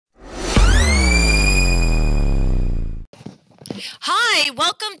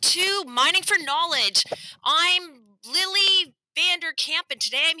welcome to Mining for Knowledge. I'm Lily Vanderkamp, and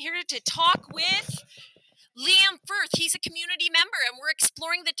today I'm here to talk with Liam Firth. He's a community member, and we're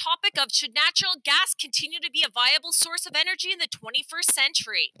exploring the topic of should natural gas continue to be a viable source of energy in the 21st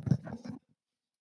century?